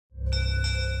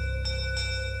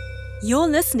You're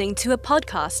listening to a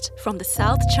podcast from the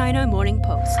South China Morning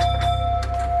Post.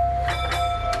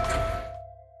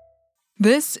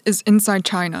 This is Inside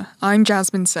China. I'm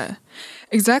Jasmine Se.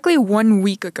 Exactly 1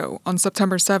 week ago, on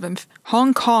September 7th,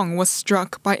 Hong Kong was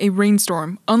struck by a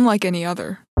rainstorm unlike any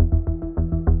other.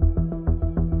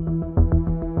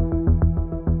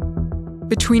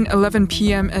 Between 11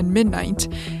 p.m. and midnight,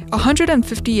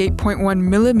 158.1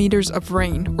 millimeters of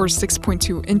rain, or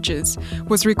 6.2 inches,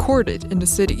 was recorded in the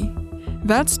city.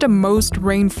 That's the most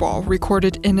rainfall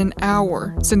recorded in an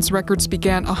hour since records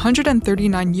began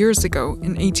 139 years ago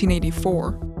in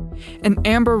 1884. An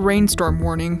amber rainstorm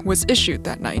warning was issued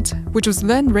that night, which was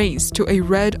then raised to a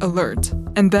red alert,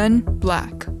 and then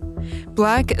black.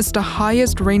 Black is the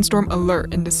highest rainstorm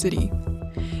alert in the city.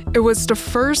 It was the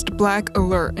first black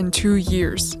alert in 2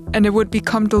 years, and it would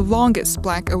become the longest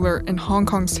black alert in Hong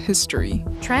Kong's history.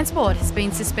 Transport has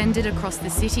been suspended across the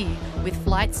city, with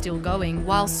flights still going,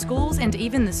 while schools and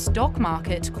even the stock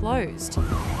market closed.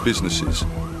 Businesses,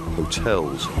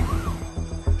 hotels,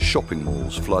 shopping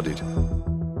malls flooded.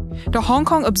 The Hong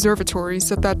Kong Observatory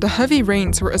said that the heavy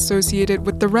rains were associated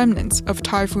with the remnants of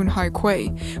Typhoon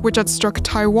Haikui, which had struck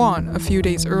Taiwan a few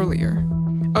days earlier.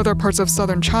 Other parts of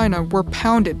southern China were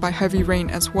pounded by heavy rain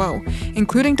as well,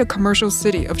 including the commercial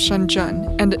city of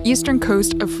Shenzhen and the eastern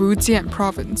coast of Fujian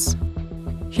province.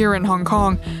 Here in Hong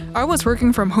Kong, I was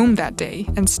working from home that day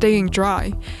and staying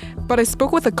dry, but I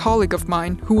spoke with a colleague of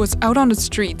mine who was out on the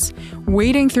streets,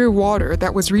 wading through water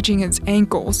that was reaching his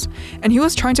ankles, and he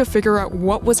was trying to figure out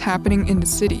what was happening in the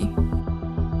city.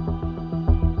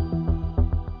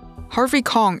 Harvey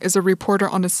Kong is a reporter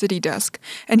on the city desk,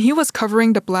 and he was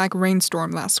covering the black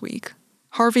rainstorm last week.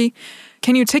 Harvey,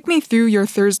 can you take me through your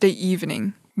Thursday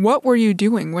evening? What were you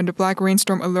doing when the black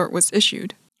rainstorm alert was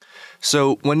issued?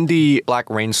 So when the black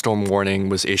rainstorm warning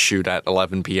was issued at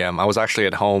 11 p.m., I was actually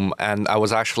at home and I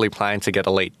was actually planning to get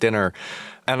a late dinner.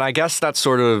 And I guess that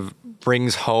sort of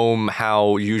brings home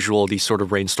how usual these sort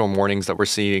of rainstorm warnings that we're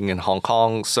seeing in Hong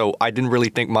Kong. So I didn't really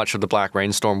think much of the black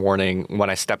rainstorm warning when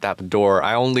I stepped out the door.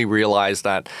 I only realized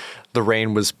that the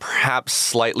rain was perhaps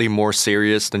slightly more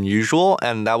serious than usual,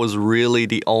 and that was really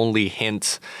the only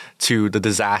hint to the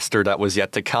disaster that was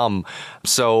yet to come.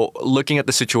 So looking at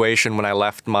the situation when I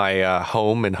left my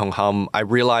home in Hong Kong, I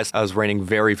realized it was raining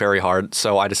very, very hard.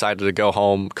 So I decided to go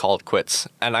home, call it quits.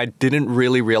 And I didn't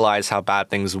really realize how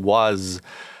bad things was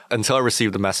until I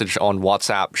received a message on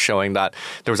WhatsApp showing that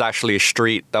there was actually a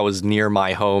street that was near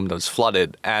my home that was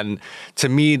flooded. And to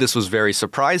me, this was very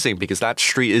surprising because that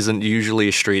street isn't usually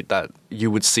a street that you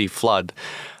would see flood.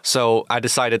 So I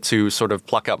decided to sort of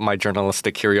pluck up my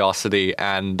journalistic curiosity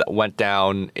and went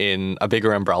down in a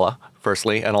bigger umbrella,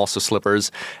 firstly, and also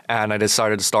slippers. And I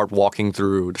decided to start walking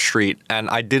through the street. And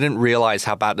I didn't realize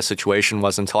how bad the situation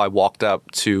was until I walked up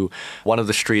to one of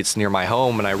the streets near my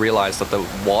home. And I realized that the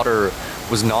water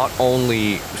was not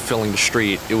only filling the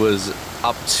street, it was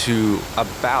up to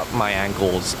about my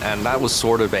ankles. And that was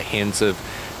sort of a hint of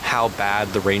how bad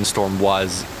the rainstorm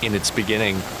was in its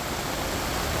beginning.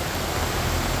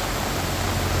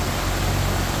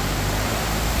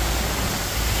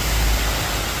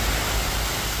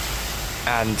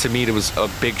 And to me, it was a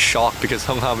big shock because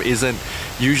Hong Kong isn't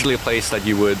usually a place that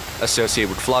you would associate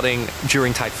with flooding.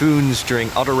 During typhoons, during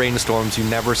other rainstorms, you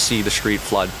never see the street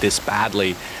flood this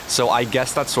badly. So I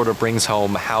guess that sort of brings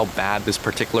home how bad this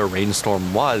particular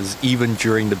rainstorm was, even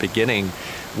during the beginning,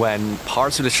 when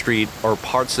parts of the street or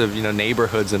parts of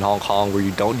neighborhoods in Hong Kong where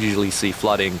you don't usually see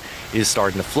flooding is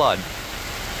starting to flood.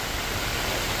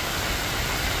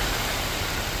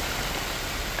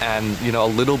 And, a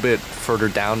little bit further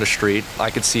down the street, I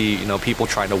could see, people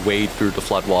trying to wade through the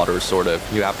floodwaters, sort of.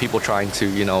 You have people trying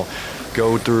to,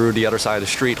 go through the other side of the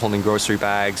street holding grocery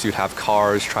bags. You'd have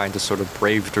cars trying to sort of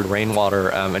brave through the rainwater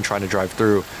and trying to drive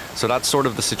through. So that's sort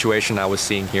of the situation I was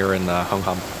seeing here in Hong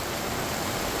Kong.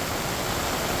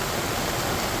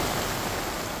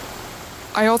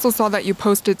 I also saw that you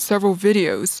posted several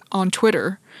videos on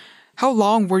Twitter. How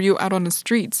long were you out on the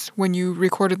streets when you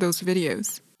recorded those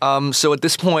videos? So at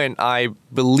this point, I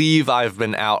believe I've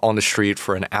been out on the street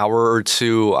for an hour or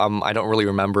two. I don't really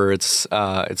remember. It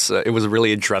was a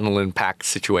really adrenaline-packed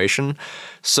situation.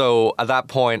 So at that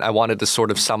point, I wanted to sort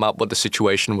of sum up what the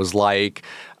situation was like,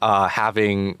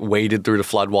 having waded through the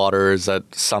floodwaters at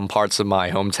some parts of my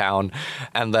hometown.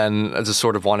 And then I just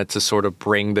sort of wanted to sort of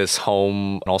bring this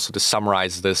home and also to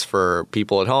summarize this for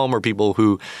people at home or people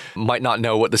who might not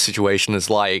know what the situation is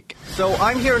like. So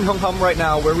I'm here in Hong Kong right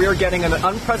now where we are getting an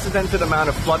unprecedented amount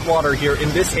of floodwater here in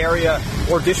this area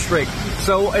or district.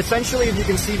 So essentially, as you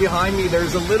can see behind me,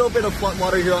 there's a little bit of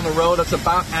floodwater here on the road that's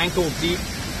about ankle deep.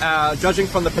 judging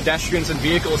from the pedestrians and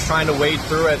vehicles trying to wade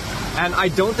through it. And I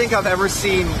don't think I've ever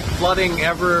seen flooding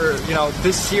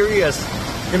this serious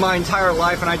in my entire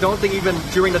life. And I don't think even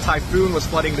during the typhoon was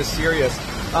flooding this serious.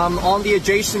 On the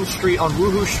adjacent street, on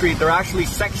Wuhu Street, there are actually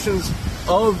sections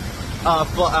of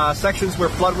sections where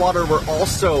floodwater were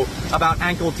also about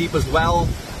ankle deep as well.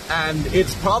 And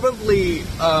it's probably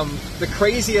the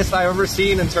craziest I've ever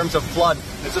seen in terms of flood.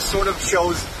 It just sort of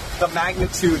shows the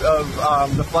magnitude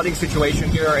of the flooding situation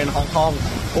here in Hong Kong,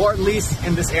 or at least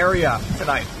in this area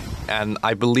tonight. And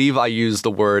I believe I used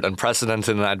the word unprecedented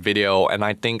in that video, and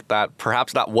I think that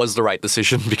perhaps that was the right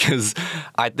decision because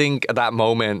I think at that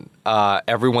moment,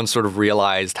 everyone sort of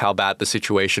realized how bad the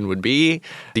situation would be.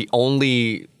 The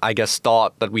only, I guess,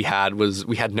 thought that we had was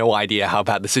we had no idea how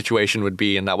bad the situation would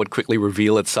be, and that would quickly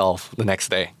reveal itself the next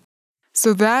day.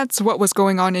 So that's what was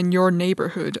going on in your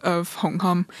neighborhood of Hong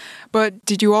Kong. But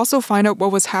did you also find out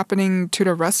what was happening to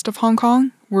the rest of Hong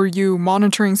Kong? Were you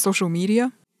monitoring social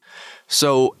media?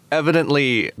 So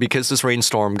evidently, because this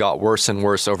rainstorm got worse and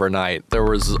worse overnight, there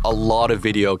was a lot of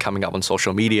video coming up on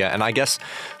social media. And I guess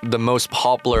the most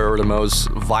popular or the most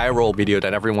viral video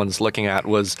that everyone's looking at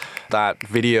was that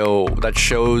video that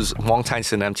shows Wong Tai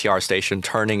Sin MTR station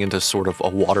turning into sort of a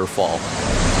waterfall.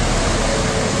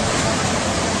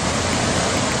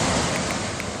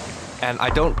 And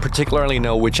I don't particularly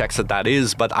know which exit that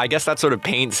is, but I guess that sort of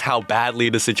paints how badly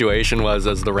the situation was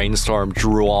as the rainstorm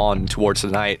drew on towards the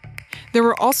night. There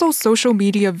were also social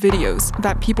media videos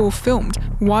that people filmed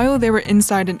while they were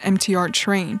inside an MTR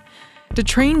train. The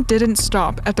train didn't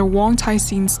stop at the Wong Tai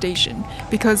Sin station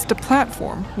because the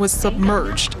platform was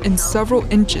submerged in several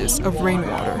inches of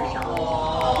rainwater.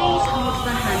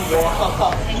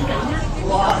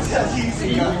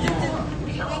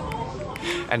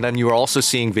 And then you were also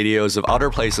seeing videos of other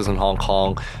places in Hong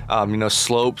Kong,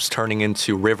 slopes turning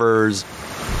into rivers,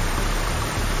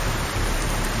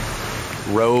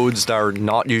 roads that are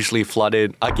not usually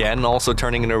flooded, again, also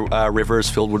turning into rivers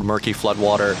filled with murky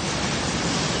floodwater.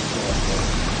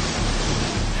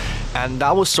 And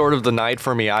that was sort of the night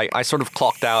for me. I sort of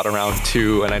clocked out around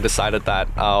 2 and I decided that,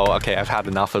 okay, I've had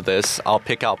enough of this. I'll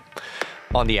pick up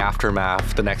on the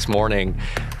aftermath the next morning.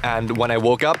 And when I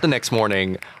woke up the next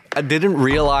morning, I didn't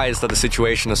realize that the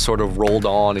situation has sort of rolled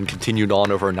on and continued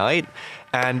on overnight.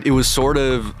 And it was sort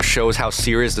of shows how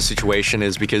serious the situation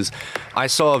is because I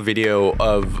saw a video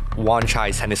of Wan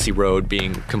Chai's Hennessy Road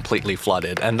being completely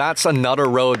flooded. And that's another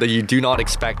road that you do not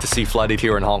expect to see flooded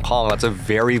here in Hong Kong. That's a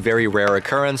very, very rare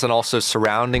occurrence. And also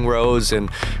surrounding roads in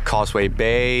Causeway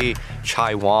Bay,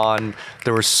 Chai Wan.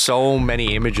 There were so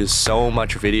many images, so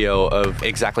much video of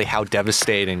exactly how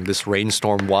devastating this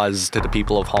rainstorm was to the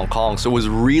people of Hong Kong. So it was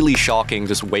really shocking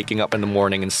just waking up in the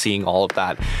morning and seeing all of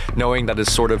that, knowing that it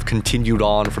sort of continued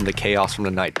on from the chaos from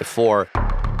the night before.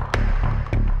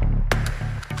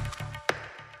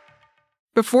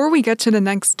 Before we get to the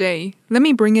next day, let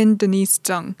me bring in Denise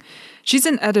Tsang. She's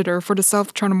an editor for the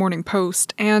South China Morning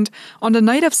Post, and on the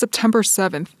night of September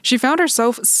 7th, she found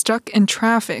herself stuck in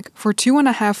traffic for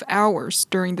 2.5 hours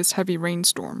during this heavy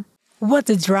rainstorm. What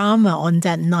a drama on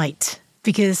that night,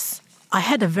 because I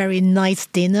had a very nice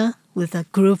dinner with a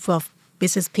group of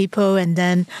business people, and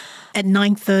then at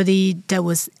 9:30 there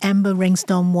was amber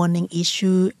rainstorm warning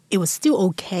issue. It was still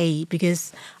okay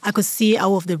because I could see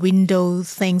out of the window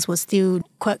things were still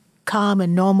quite calm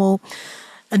and normal.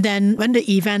 And then when the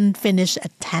event finished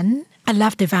at 10, I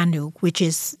left the venue, which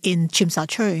is in Tsim Sha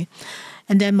Tsui.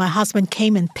 And then my husband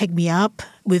came and picked me up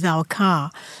with our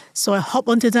car. So I hopped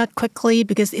onto that quickly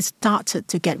because it started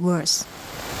to get worse.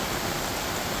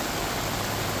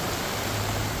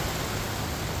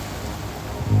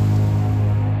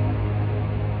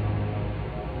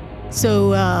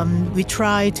 So we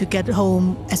tried to get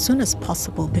home as soon as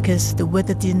possible because the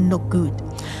weather didn't look good.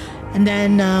 And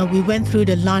then we went through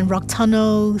the Lion Rock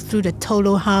Tunnel, through the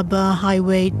Tolo Harbour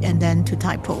Highway, and then to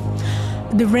Tai Po.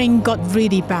 The rain got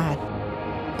really bad.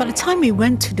 By the time we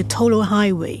went to the Tolo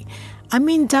Highway,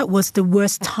 that was the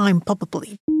worst time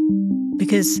probably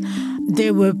because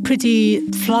they were pretty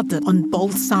flooded on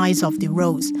both sides of the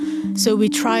roads. So we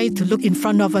tried to look in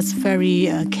front of us very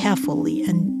carefully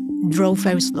and drove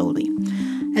very slowly.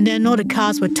 And then all the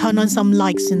cars would turn on some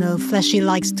lights, flashy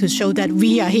lights to show that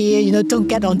we are here, don't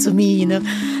get onto me,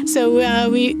 So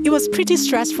it was pretty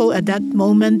stressful at that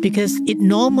moment because it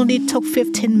normally took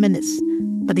 15 minutes.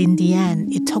 But in the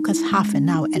end, it took us half an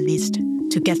hour at least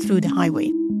to get through the highway.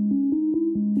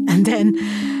 And then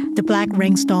the black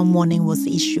rainstorm warning was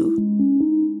issued.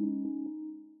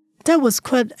 That was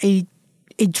quite a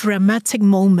dramatic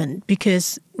moment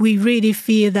because we really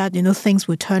fear that, things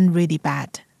will turn really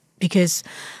bad. Because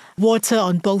water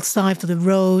on both sides of the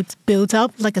road built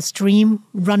up like a stream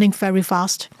running very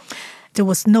fast. There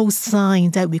was no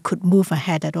sign that we could move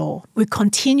ahead at all. We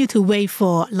continued to wait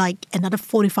for like another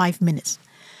 45 minutes.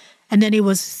 And then it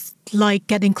was like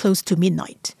getting close to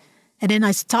midnight. And then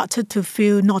I started to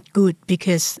feel not good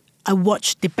because I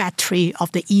watched the battery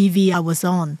of the EV I was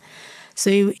on.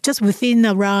 So just within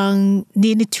around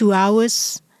nearly 2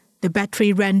 hours, the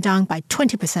battery ran down by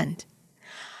 20%.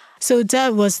 So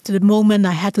that was the moment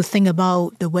I had to think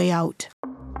about the way out.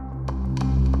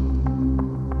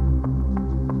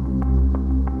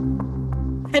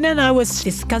 And then I was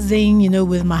discussing,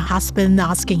 with my husband,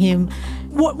 asking him,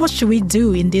 what should we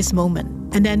do in this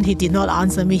moment? And then he did not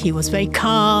answer me. He was very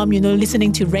calm,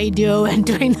 listening to radio and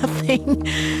doing nothing.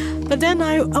 But then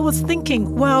I was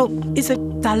thinking, well, it's a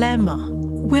dilemma.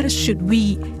 Where should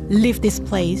we leave this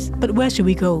place? But where should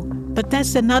we go? But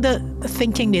that's another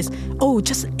thinking is,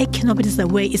 just 8 kilometers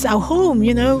away. It's our home,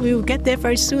 we will get there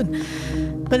very soon.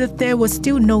 But there was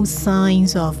still no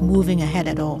signs of moving ahead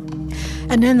at all.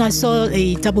 And then I saw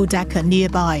a double-decker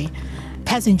nearby.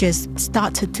 Passengers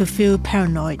started to feel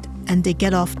paranoid and they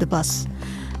get off the bus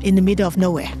in the middle of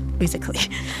nowhere, basically.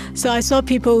 So I saw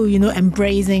people,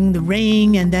 embracing the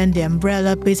rain, and then the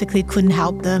umbrella basically couldn't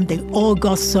help them. They all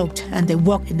got soaked and they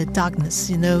walked in the darkness,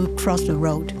 across the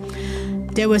road.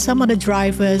 There were some other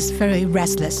drivers very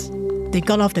restless. They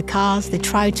got off the cars, they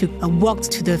tried to walk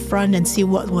to the front and see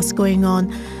what was going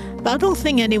on. But I don't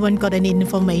think anyone got any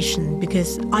information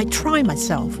because I try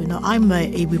myself. I'm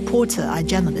a reporter, a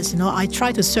journalist. I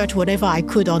try to search whatever I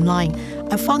could online.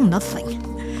 I found nothing.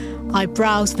 I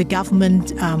browsed the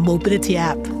government mobility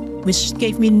app, which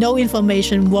gave me no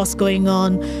information what's going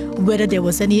on, whether there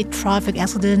was any traffic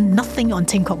accident, nothing on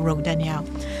Tin Kok Road anyhow.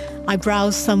 I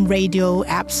browsed some radio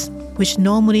apps, which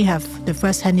normally have the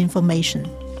first-hand information.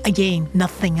 Again,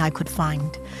 nothing I could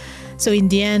find. So in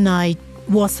the end, I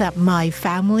WhatsApp my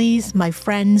families, my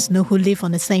friends, who live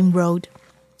on the same road.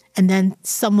 And then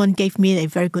someone gave me a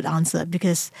very good answer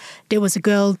because there was a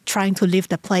girl trying to leave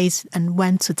the place and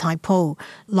went to Tai Po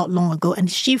not long ago.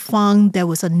 And she found there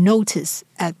was a notice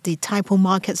at the Tai Po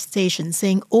market station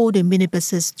saying all the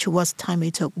minibuses towards Tai Mai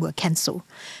Tok were cancelled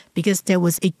because there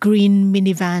was a green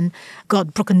minivan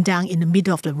got broken down in the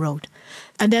middle of the road.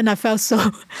 And then I felt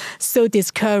so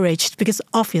discouraged because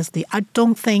obviously I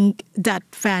don't think that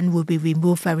van will be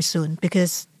removed very soon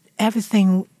because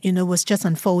everything, was just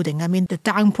unfolding. I mean, the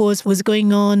downpours was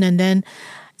going on and then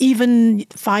even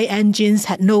fire engines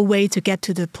had no way to get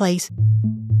to the place.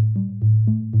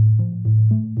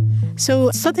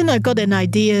 So suddenly I got an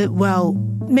idea, well,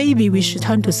 maybe we should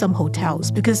turn to some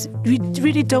hotels because we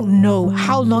really don't know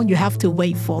how long you have to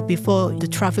wait for before the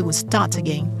traffic will start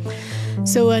again.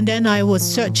 So, and then I was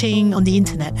searching on the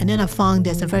internet and then I found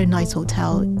there's a very nice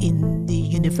hotel in the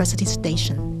university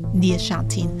station near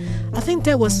Shantin. I think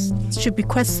that should be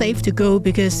quite safe to go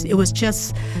because it was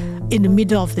just in the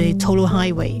middle of the total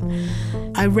highway.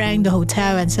 I rang the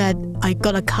hotel and said, I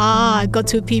got a car, I got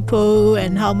 2 people,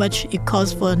 and how much it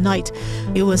cost for a night.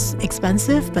 It was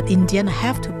expensive, but in the end I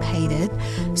have to pay it.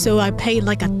 So I paid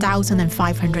like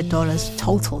 $1,500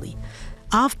 totally.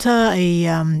 After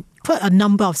quite a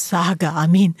number of saga,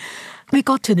 we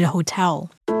got to the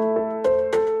hotel.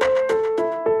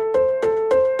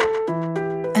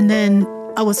 And then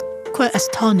I was quite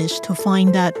astonished to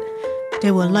find that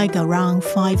there were like around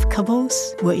 5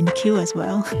 couples were in the queue as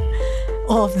well.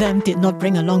 All of them did not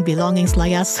bring along belongings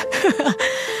like us.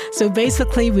 So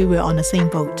basically we were on the same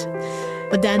boat.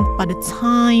 But then by the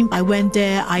time I went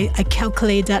there, I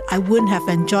calculated that I wouldn't have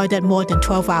enjoyed that more than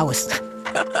 12 hours.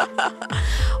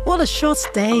 What a short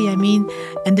stay, and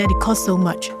then it cost so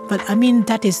much. But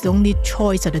that is the only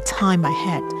choice at the time I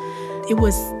had. It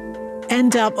was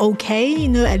end up okay,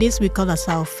 at least we got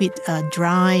ourselves feet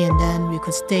dry and then we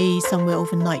could stay somewhere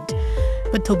overnight.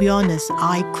 But to be honest,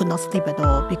 I could not sleep at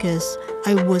all because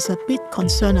I was a bit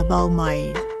concerned about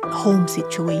my home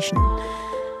situation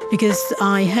because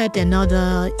I had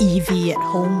another EV at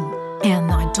home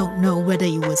and I don't know whether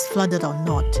it was flooded or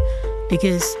not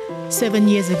because 7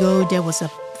 years ago there was a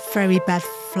very bad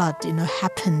flood,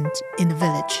 happened in the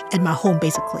village, at my home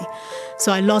basically.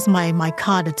 So I lost my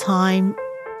car at the time.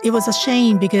 It was a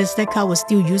shame because that car was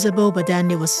still usable, but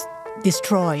then it was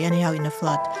destroyed anyhow in the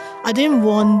flood. I didn't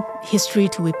want history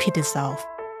to repeat itself.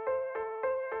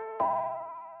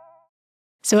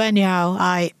 So anyhow,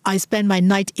 I spent my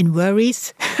night in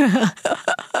worries.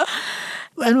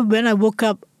 When I woke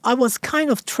up, I was kind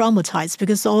of traumatized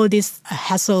because all these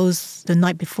hassles the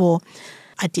night before,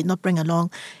 I did not bring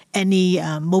along any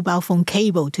mobile phone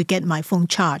cable to get my phone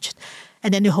charged.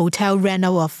 And then the hotel ran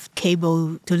out of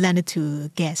cable to lend it to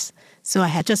guests. So I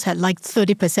had just had like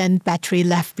 30% battery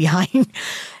left behind.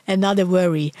 Another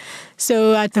worry.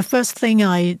 So the first thing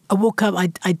I woke up,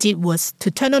 I did was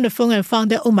to turn on the phone and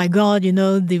found that, oh my God,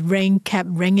 the rain kept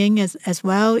ringing as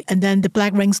well. And then the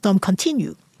black rainstorm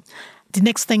continued. The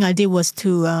next thing I did was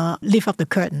to lift up the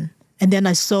curtain. And then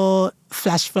I saw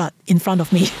flash flood in front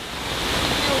of me.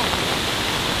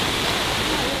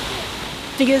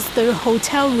 Because the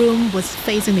hotel room was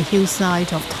facing the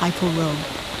hillside of Tai Po Road.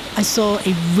 I saw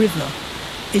a river.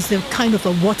 It's a kind of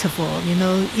a waterfall,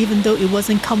 even though it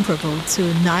wasn't comparable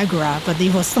to Niagara, but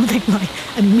it was something like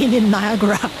a mini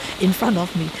Niagara in front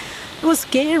of me. It was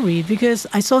scary because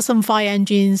I saw some fire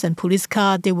engines and police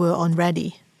cars, they were on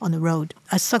ready on the road.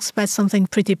 I suspect something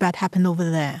pretty bad happened over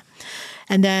there.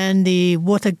 And then the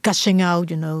water gushing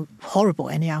out, horrible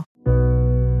anyhow.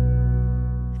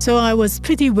 So I was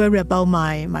pretty worried about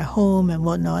my home and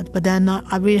whatnot, but then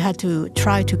I really had to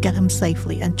try to get home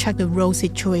safely and check the road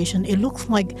situation. It looks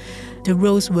like the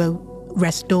roads were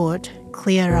restored,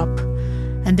 cleared up.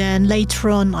 And then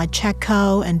later on, I checked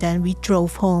out and then we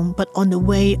drove home. But on the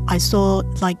way, I saw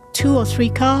like 2 or 3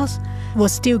 cars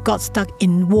still got stuck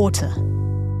in water.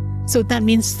 So that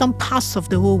means some parts of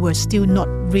the road were still not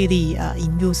really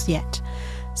in use yet.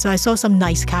 So I saw some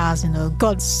nice cars,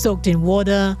 got soaked in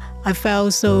water. I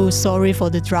felt so sorry for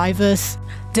the drivers.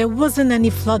 There wasn't any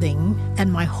flooding at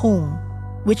my home,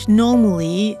 which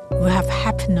normally would have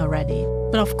happened already.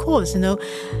 But of course,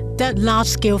 that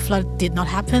large-scale flood did not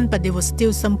happen, but there was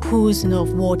still some pools,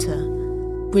 of water,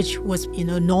 which was,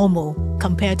 normal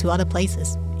compared to other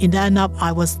places. In the end up,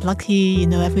 I was lucky,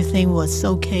 everything was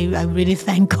okay. I really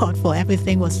thank God for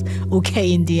everything was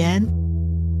okay in the end.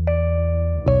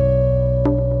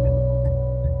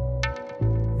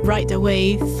 Right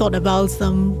away, thought about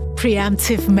some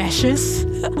preemptive measures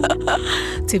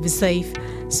to be safe.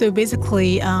 So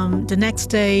basically, the next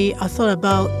day, I thought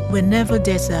about whenever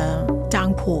there's a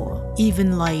downpour,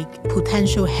 even like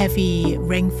potential heavy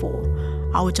rainfall,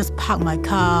 I would just park my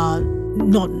car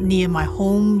not near my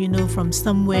home, from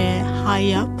somewhere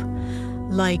high up.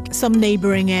 Like some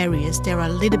neighboring areas, they're a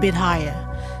little bit higher.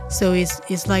 So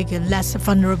it's like less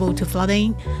vulnerable to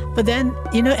flooding. But then,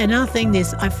 another thing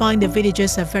is I find the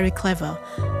villagers are very clever.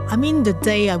 The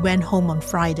day I went home on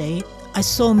Friday, I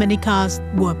saw many cars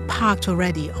were parked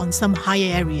already on some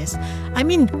higher areas.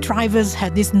 Drivers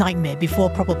had this nightmare before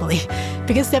probably,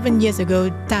 because 7 years ago,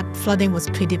 that flooding was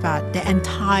pretty bad. The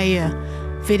entire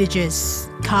villages'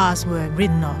 cars were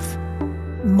written off.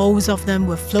 Most of them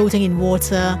were floating in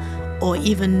water or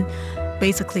even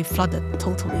basically flooded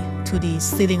totally to the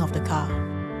ceiling of the car.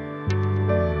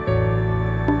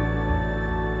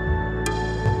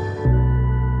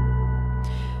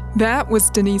 That was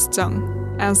Denise Tsang.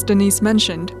 As Denise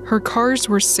mentioned, her cars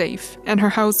were safe and her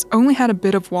house only had a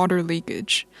bit of water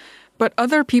leakage. But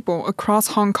other people across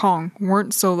Hong Kong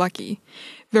weren't so lucky.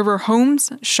 There were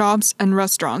homes, shops, and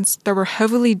restaurants that were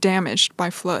heavily damaged by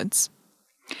floods.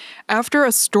 After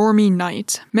a stormy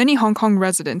night, many Hong Kong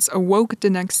residents awoke the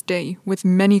next day with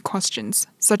many questions,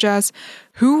 such as,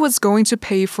 who was going to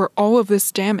pay for all of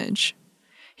this damage?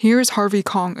 Here's Harvey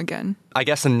Kong again. I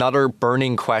guess another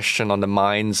burning question on the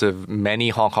minds of many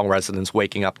Hong Kong residents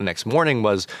waking up the next morning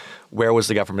was, where was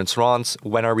the government's response?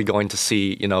 When are we going to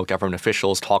see, government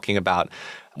officials talking about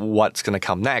what's going to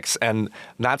come next? And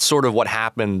that's sort of what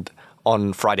happened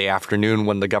on Friday afternoon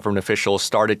when the government officials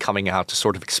started coming out to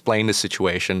sort of explain the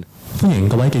situation.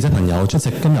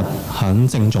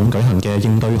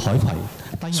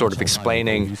 Sort of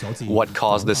explaining what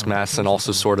caused this mess and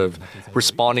also sort of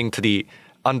responding to the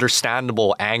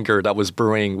understandable anger that was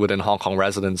brewing within Hong Kong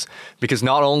residents, because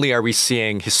not only are we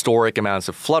seeing historic amounts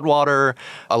of floodwater,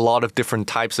 a lot of different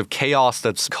types of chaos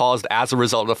that's caused as a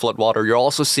result of floodwater, you're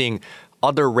also seeing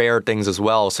other rare things as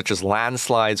well, such as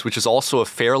landslides, which is also a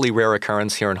fairly rare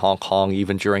occurrence here in Hong Kong,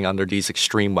 even during under these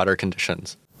extreme weather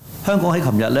conditions. 香港喺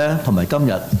琴日咧同埋今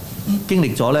日經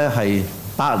歷咗咧係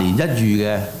百年一遇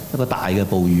嘅一個大嘅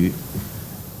暴雨。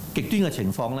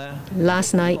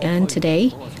 Last night and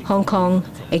today, Hong Kong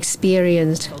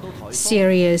experienced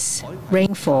serious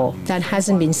rainfall that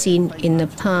hasn't been seen in the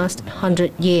past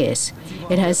 100 years.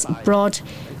 It has brought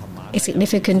a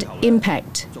significant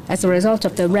impact as a result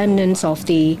of the remnants of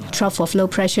the trough of low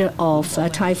pressure of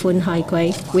Typhoon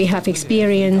Haikui. We have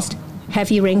experienced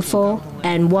heavy rainfall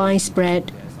and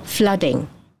widespread flooding.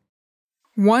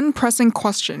 One pressing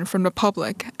question from the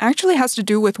public actually has to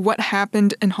do with what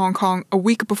happened in Hong Kong a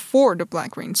week before the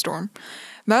black rainstorm.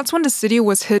 That's when the city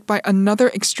was hit by another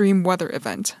extreme weather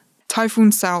event,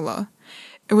 Typhoon Saola.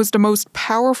 It was the most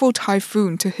powerful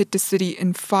typhoon to hit the city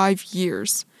in 5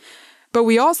 years. But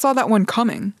we all saw that one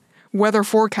coming. Weather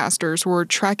forecasters were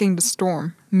tracking the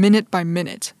storm minute by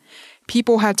minute.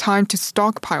 People had time to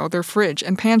stockpile their fridge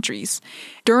and pantries.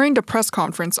 During the press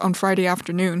conference on Friday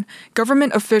afternoon,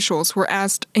 government officials were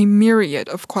asked a myriad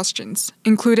of questions,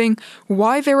 including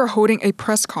why they were holding a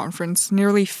press conference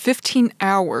nearly 15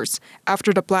 hours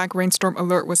after the black rainstorm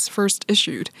alert was first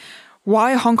issued,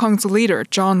 why Hong Kong's leader,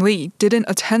 John Lee, didn't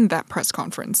attend that press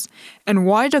conference, and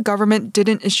why the government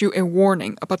didn't issue a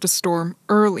warning about the storm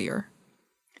earlier.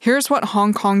 Here's what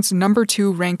Hong Kong's number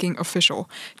 2 ranking official,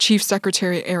 Chief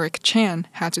Secretary Eric Chan,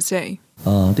 had to say.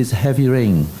 This heavy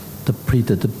rain, the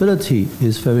predictability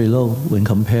is very low when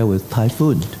compared with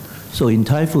typhoon. So in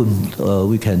typhoon,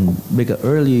 we can make an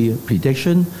early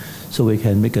prediction, so we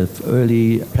can make an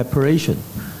early preparation.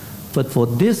 But for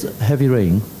this heavy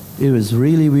rain, it was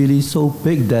really, really so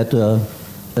big that,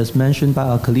 as mentioned by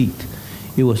our colleague,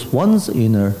 it was once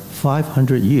in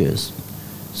 500 years.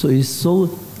 So it's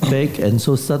so big and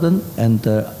so sudden, and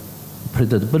the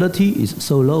predictability is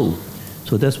so low.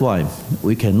 So that's why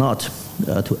we cannot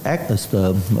to act as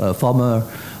the former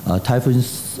typhoon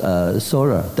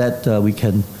Sora, that we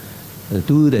can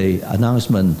do the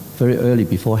announcement very early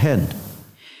beforehand.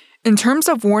 In terms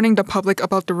of warning the public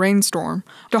about the rainstorm,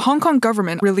 the Hong Kong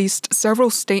government released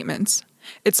several statements.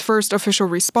 Its first official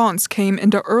response came in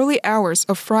the early hours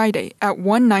of Friday at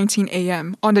 1:19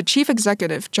 a.m. on the chief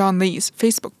executive John Lee's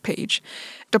Facebook page.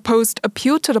 The post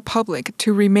appealed to the public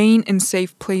to remain in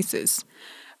safe places.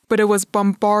 But it was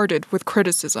bombarded with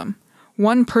criticism.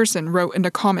 One person wrote in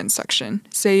the comment section,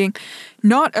 saying,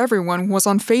 "Not everyone was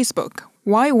on Facebook.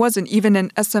 Why wasn't even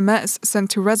an SMS sent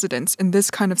to residents in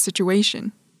this kind of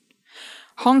situation?"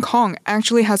 Hong Kong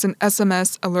actually has an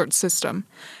SMS alert system.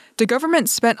 The government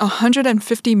spent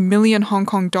 150 million Hong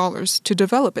Kong dollars to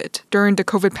develop it during the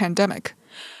COVID pandemic.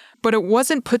 But it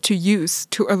wasn't put to use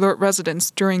to alert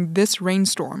residents during this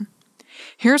rainstorm.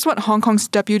 Here's what Hong Kong's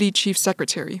Deputy Chief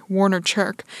Secretary, Warner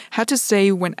Cherk, had to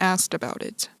say when asked about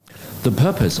it. The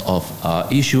purpose of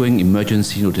issuing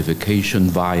emergency notification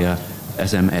via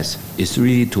SMS is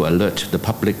really to alert the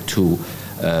public to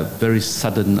very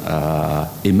sudden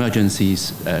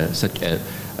emergencies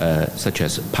such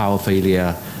as power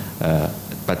failure.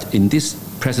 But in this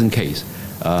present case,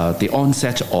 the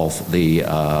onset of the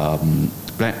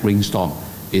black rainstorm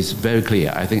is very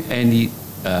clear. I think any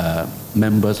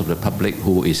members of the public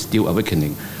who is still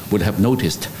awakening would have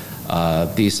noticed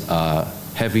this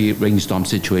heavy rainstorm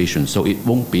situation. So it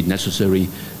won't be necessary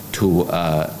to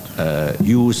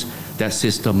use that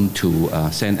system to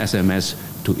send SMS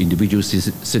to individual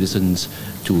citizens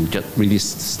to just really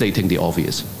stating the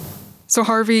obvious. So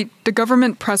Harvey, the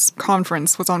government press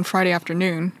conference was on Friday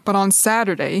afternoon, but on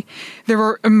Saturday, there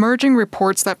were emerging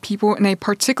reports that people in a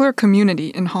particular community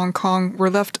in Hong Kong were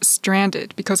left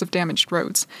stranded because of damaged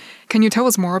roads. Can you tell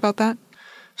us more about that?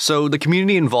 So the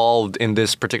community involved in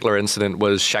this particular incident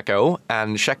was Sheko,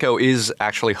 and Sheko is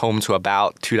actually home to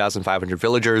about 2,500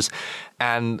 villagers.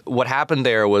 And what happened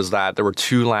there was that there were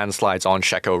 2 landslides on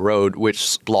Sheko Road,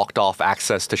 which blocked off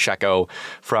access to Sheko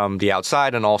from the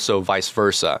outside and also vice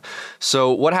versa.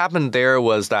 So what happened there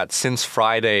was that since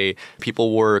Friday,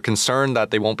 people were concerned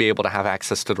that they won't be able to have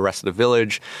access to the rest of the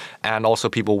village, and also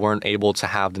people weren't able to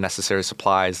have the necessary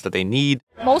supplies that they need.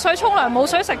 冇水沖涼，冇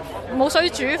水食，冇水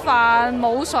煮飯，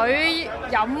冇水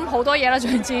飲，好多嘢啦。總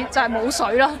之就係冇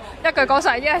水啦。一句講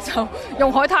晒，一係就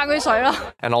用海灘嗰啲水啦。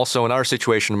And also another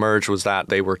situation emerged was that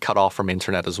they were cut off from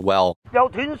internet as well. 又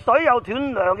斷水，又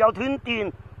斷糧，又斷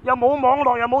電，又冇網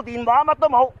絡，又冇電話，乜都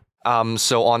冇。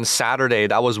So on Saturday,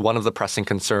 that was one of the pressing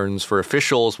concerns for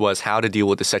officials was how to deal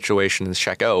with the situation in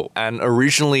Sheko. And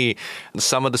originally,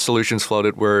 some of the solutions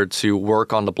floated were to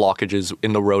work on the blockages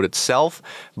in the road itself.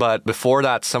 But before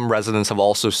that, some residents have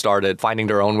also started finding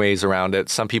their own ways around it.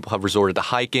 Some people have resorted to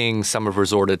hiking. Some have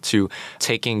resorted to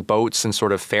taking boats and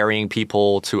sort of ferrying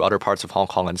people to other parts of Hong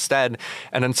Kong instead.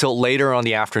 And until later on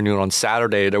the afternoon on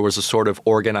Saturday, there was a sort of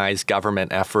organized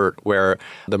government effort where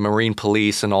the Marine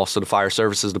Police and also the Fire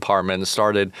Services Department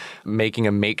started making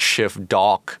a makeshift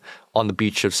dock on the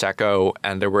beach of Sheko,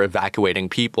 and they were evacuating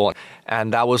people.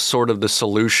 And that was sort of the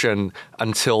solution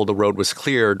until the road was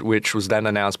cleared, which was then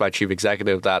announced by Chief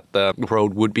Executive that the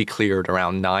road would be cleared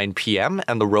around 9 p.m.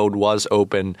 and the road was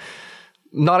open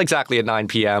not exactly at 9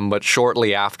 p.m., but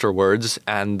shortly afterwards,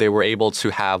 and they were able to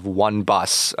have one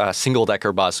bus, a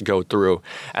single-decker bus, go through.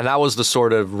 And that was the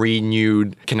sort of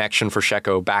renewed connection for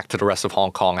Sheko back to the rest of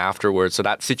Hong Kong afterwards. So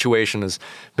that situation has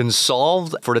been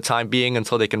solved for the time being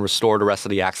until they can restore the rest of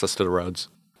the access to the roads.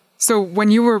 So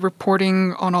when you were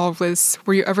reporting on all of this,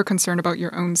 were you ever concerned about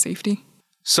your own safety?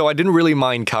 So I didn't really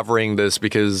mind covering this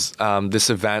because this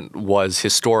event was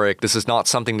historic. This is not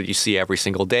something that you see every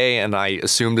single day, and I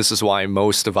assume this is why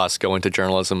most of us go into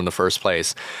journalism in the first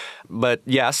place. But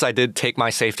yes, I did take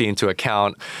my safety into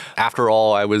account. After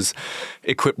all, I was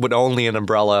equipped with only an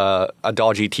umbrella, a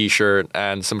dodgy t-shirt,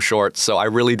 and some shorts, so I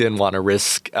really didn't want to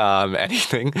risk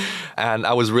anything. And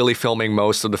I was really filming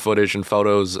most of the footage and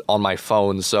photos on my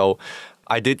phone, so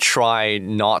I did try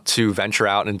not to venture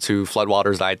out into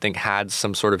floodwaters that I think had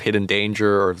some sort of hidden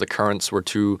danger or if the currents were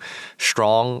too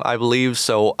strong, I believe.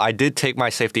 So I did take my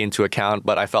safety into account,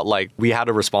 but I felt like we had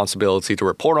a responsibility to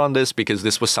report on this because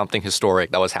this was something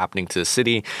historic that was happening to the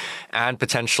city and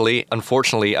potentially,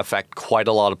 unfortunately, affect quite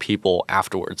a lot of people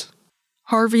afterwards.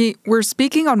 Harvey, we're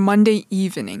speaking on Monday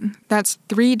evening. That's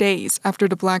 3 days after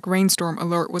the black rainstorm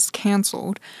alert was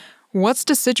canceled. What's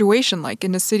the situation like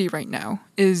in the city right now?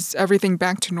 Is everything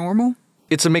back to normal?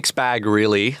 It's a mixed bag,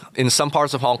 really. In some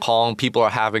parts of Hong Kong, people are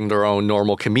having their own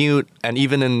normal commute, and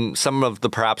even in some of the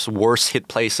perhaps worst hit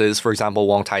places, for example,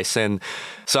 Wong Tai Sin.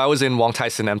 So I was in Wong Tai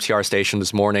Sin MTR station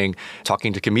this morning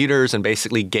talking to commuters and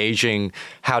basically gauging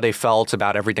how they felt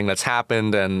about everything that's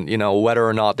happened and, whether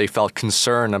or not they felt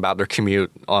concerned about their commute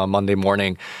on Monday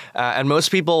morning. And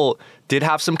most people did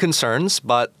have some concerns,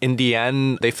 but in the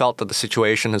end, they felt that the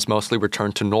situation has mostly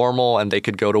returned to normal and they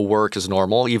could go to work as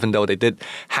normal, even though they did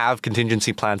have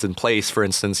contingency plans in place, for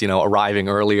instance, arriving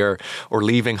earlier or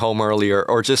leaving home earlier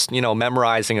or just,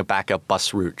 memorizing a backup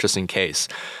bus route just in case.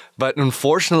 But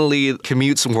unfortunately,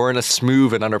 commutes weren't as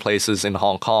smooth in other places in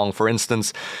Hong Kong. For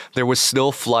instance, there was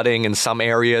still flooding in some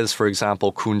areas, for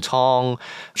example, Kwun Tong,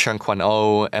 Tseung Kwan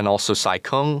O, and also Sai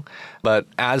Kung. But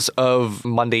as of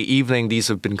Monday evening, these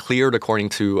have been cleared according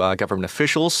to government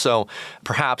officials. So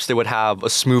perhaps they would have a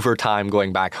smoother time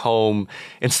going back home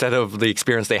instead of the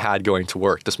experience they had going to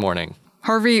work this morning.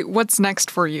 Harvey, what's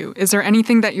next for you? Is there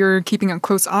anything that you're keeping a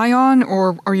close eye on,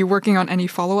 or are you working on any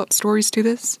follow-up stories to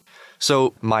this?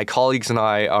 So my colleagues and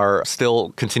I are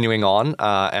still continuing on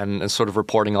and sort of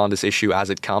reporting on this issue as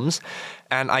it comes.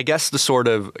 And I guess the sort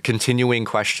of continuing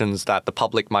questions that the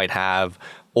public might have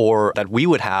or that we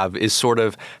would have is sort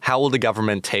of how will the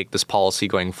government take this policy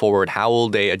going forward? How will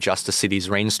they adjust the city's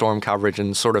rainstorm coverage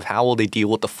and sort of how will they deal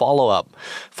with the follow-up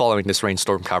following this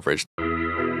rainstorm coverage?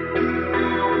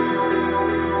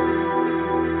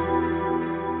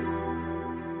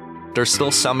 There's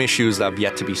still some issues that have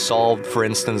yet to be solved. For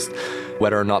instance,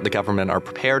 whether or not the government are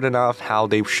prepared enough, how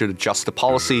they should adjust the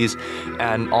policies.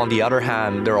 And on the other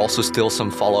hand, there are also still some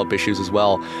follow-up issues as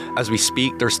well. As we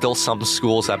speak, there's still some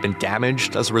schools that have been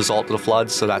damaged as a result of the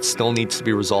floods, so that still needs to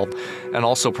be resolved. And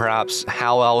also perhaps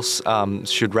how else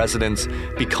should residents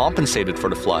be compensated for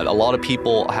the flood? A lot of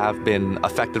people have been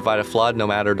affected by the flood, no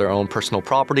matter their own personal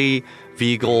property,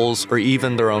 vehicles, or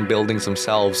even their own buildings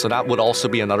themselves. So that would also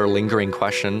be another lingering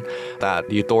question that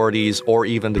the authorities or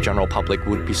even the general public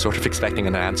would be sort of expecting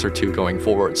an answer to going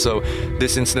forward. So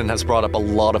this incident has brought up a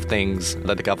lot of things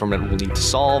that the government will need to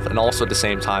solve and also at the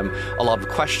same time a lot of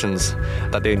questions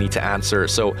that they need to answer.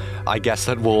 So I guess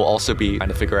that we'll also be trying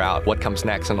to figure out what comes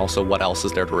next and also what else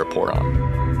is there to report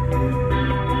on.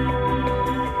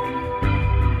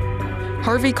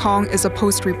 Harvey Kong is a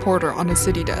Post reporter on the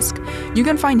City Desk. You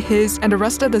can find his and the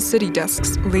rest of the City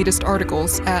Desk's latest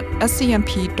articles at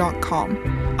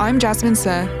scmp.com. I'm Jasmine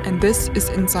Se, and this is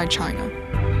Inside China.